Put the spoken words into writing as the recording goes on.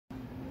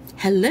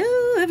Hello,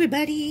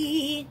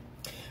 everybody.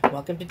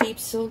 Welcome to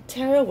Deepsoul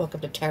Tarot. Welcome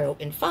to Tarot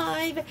in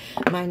 5.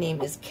 My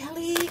name is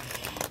Kelly,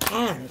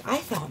 and I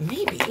thought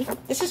maybe,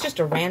 this is just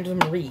a random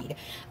read,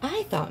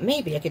 I thought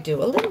maybe I could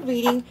do a little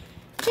reading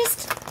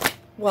just,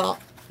 well,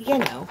 you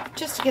know,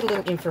 just to get a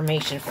little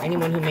information for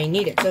anyone who may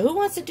need it. So who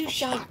wants to do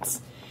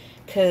shots?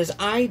 Because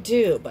I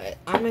do, but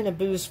I'm in a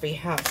booze-free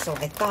house, so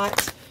I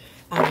thought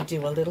I would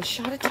do a little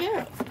shot of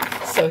tarot.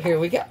 So here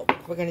we go.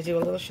 We're going to do a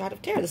little shot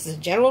of tarot. This is a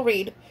general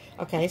read.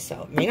 Okay,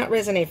 so it may not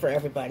resonate for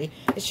everybody.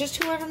 It's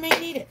just whoever may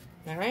need it.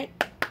 All right?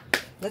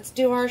 Let's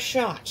do our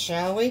shot,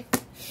 shall we?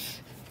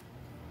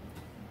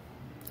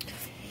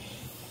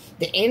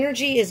 The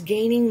energy is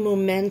gaining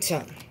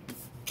momentum.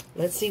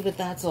 Let's see what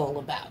that's all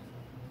about.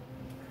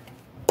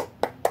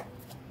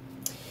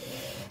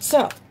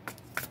 So,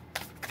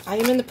 I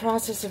am in the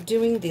process of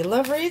doing the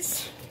love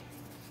reads.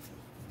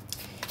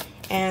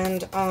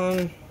 And,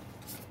 I'm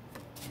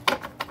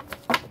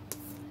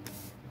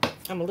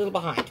a little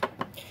behind.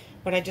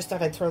 But I just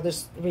thought I'd throw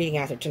this reading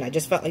out there tonight. I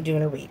just felt like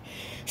doing a read.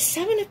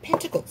 7 of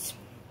Pentacles.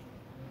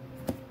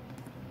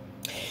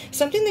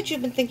 Something that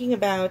you've been thinking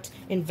about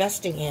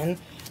investing in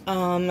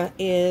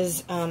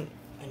is... I'm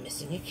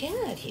missing a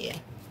cat here.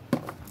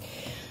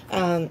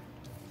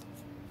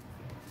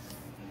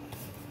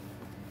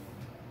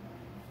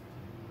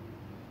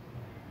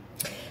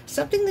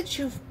 Something that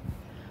you've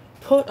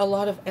put a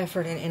lot of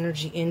effort and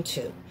energy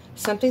into.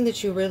 Something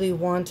that you really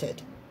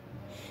wanted.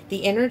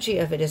 The energy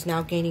of it is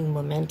now gaining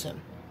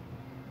momentum.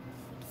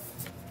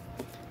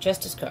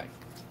 Justice card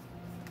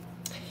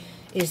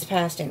is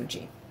past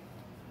energy.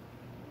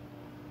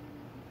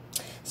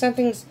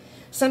 Something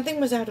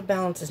was out of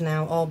balance is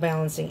now all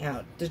balancing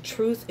out. The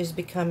truth is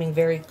becoming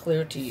very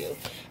clear to you.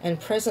 And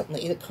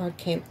presently, the card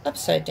came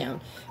upside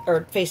down,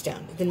 or face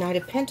down, the Knight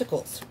of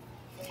Pentacles.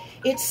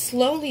 It's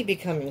slowly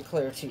becoming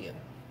clear to you.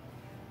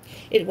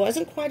 It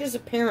wasn't quite as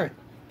apparent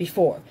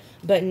before,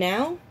 but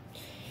now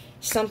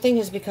something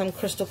has become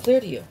crystal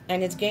clear to you,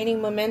 and it's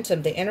gaining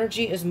momentum. The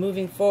energy is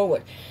moving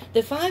forward.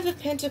 The 5 of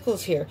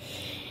Pentacles here,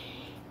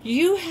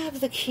 you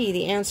have the key,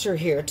 the answer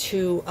here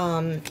to,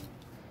 I'm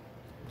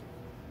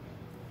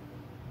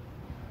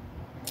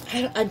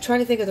trying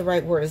to think of the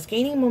right word. It's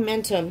gaining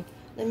momentum.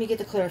 Let me get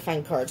the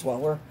clarifying cards while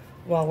we're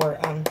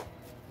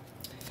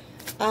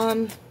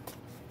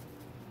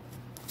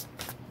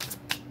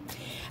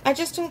I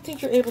just don't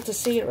think you're able to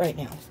see it right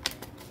now.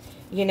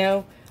 You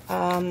know,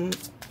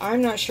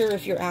 I'm not sure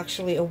if you're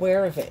actually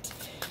aware of it.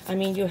 I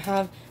mean, you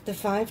have the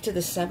 5 to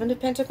the 7 of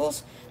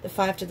Pentacles. The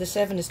 5 to the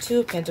 7 is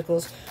 2 of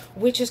Pentacles,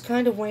 which is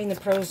kind of weighing the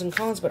pros and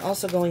cons, but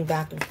also going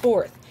back and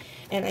forth.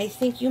 And I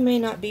think you may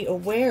not be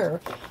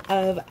aware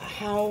of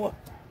how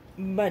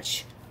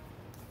much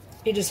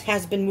it just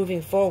has been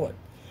moving forward.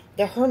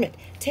 The Hermit.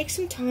 Take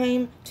some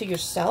time to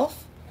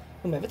yourself,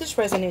 whomever this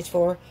resonates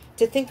for,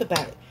 to think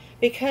about it.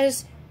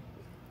 Because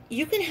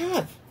you can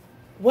have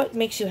what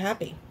makes you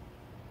happy.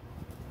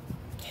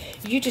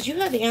 You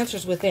have the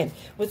answers within.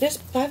 With this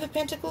 5 of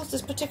Pentacles,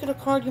 this particular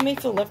card, you may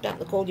feel left out in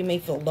the cold. You may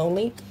feel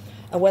lonely,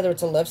 whether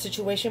it's a love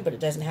situation, but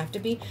it doesn't have to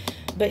be.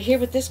 But here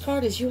with this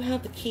card is you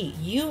have the key.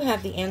 You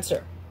have the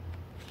answer.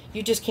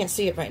 You just can't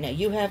see it right now.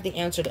 You have the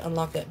answer to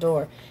unlock that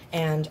door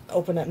and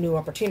open up new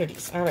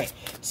opportunities. All right.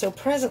 So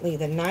presently,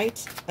 the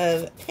Knight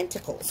of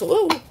Pentacles.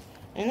 Ooh,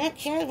 and that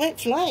card went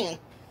flying.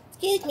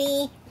 Excuse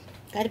me.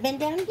 Gotta bend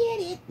down and get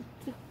it.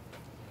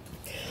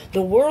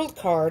 The World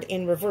card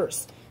in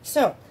reverse.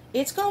 So,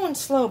 it's going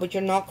slow, but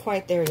you're not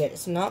quite there yet.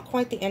 It's not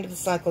quite the end of the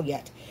cycle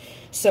yet.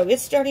 So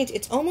it's starting to,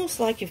 it's almost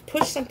like you've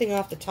pushed something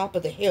off the top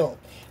of the hill.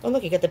 Oh,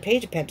 look, you got the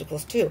Page of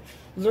Pentacles, too.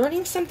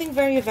 Learning something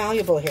very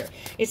valuable here.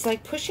 It's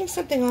like pushing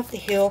something off the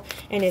hill,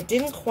 and it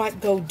didn't quite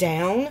go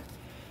down.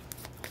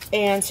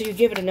 And so you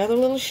give it another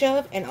little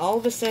shove, and all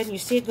of a sudden you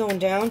see it going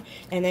down,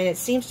 and then it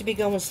seems to be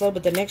going slow,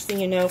 but the next thing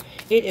you know,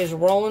 it is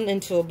rolling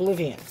into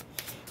oblivion.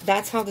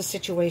 That's how the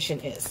situation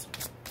is.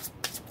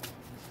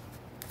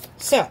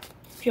 So,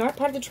 if you aren't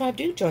part of the tribe,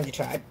 do join the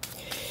tribe.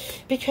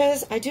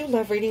 Because I do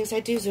love readings, I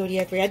do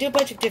zodiac readings, I do a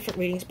bunch of different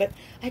readings, but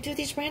I do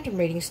these random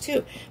readings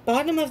too.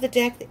 Bottom of the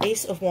deck, the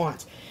Ace of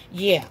Wands.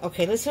 Yeah,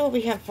 okay, let's see what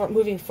we have for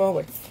moving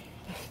forward.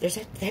 There's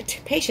that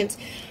patience.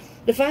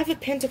 The 5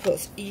 of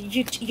Pentacles.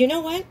 You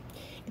know what?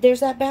 There's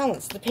that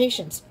balance, the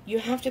patience. You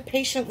have to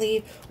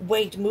patiently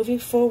wait moving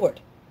forward.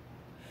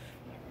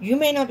 You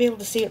may not be able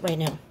to see it right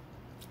now.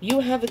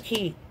 You have a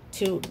key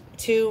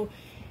to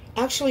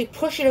actually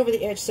push it over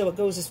the edge so it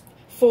goes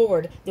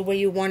forward the way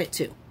you want it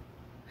to.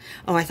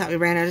 Oh, I thought we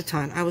ran out of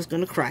time. I was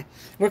going to cry.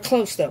 We're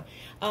close, though.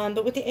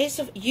 But with the Ace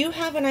of... You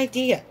have an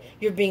idea.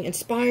 You're being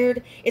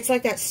inspired. It's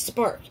like that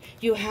spark.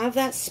 You have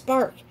that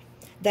spark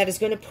that is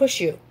going to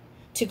push you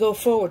to go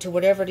forward to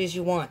whatever it is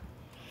you want.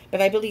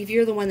 But I believe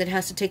you're the one that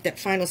has to take that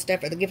final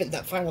step or to give it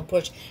that final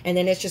push, and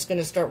then it's just going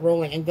to start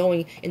rolling and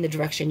going in the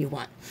direction you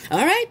want.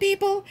 All right,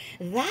 people,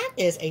 that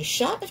is a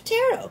shot of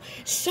tarot.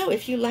 So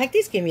if you like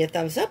these, give me a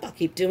thumbs up. I'll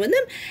keep doing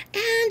them.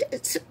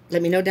 And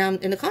let me know down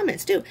in the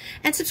comments, too.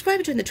 And subscribe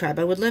and join the tribe.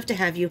 I would love to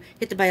have you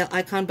hit the bell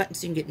icon button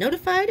so you can get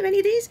notified of any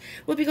of these.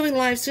 We'll be going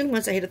live soon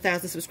once I hit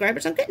 1,000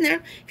 subscribers. I'm getting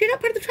there. If you're not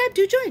part of the tribe,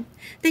 do join.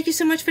 Thank you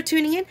so much for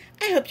tuning in.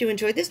 I hope you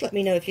enjoyed this. Let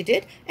me know if you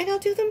did, and I'll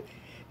do them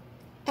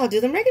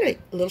regularly.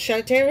 A little shot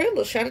of tarot here, a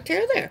little shot of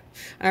tarot there.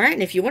 All right,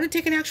 and if you want to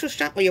take an actual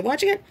shot while you're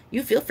watching it,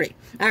 you feel free.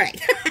 All right.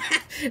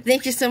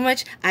 Thank you so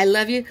much. I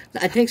love you.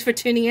 Thanks for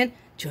tuning in.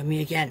 Join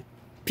me again.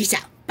 Peace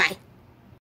out. Bye.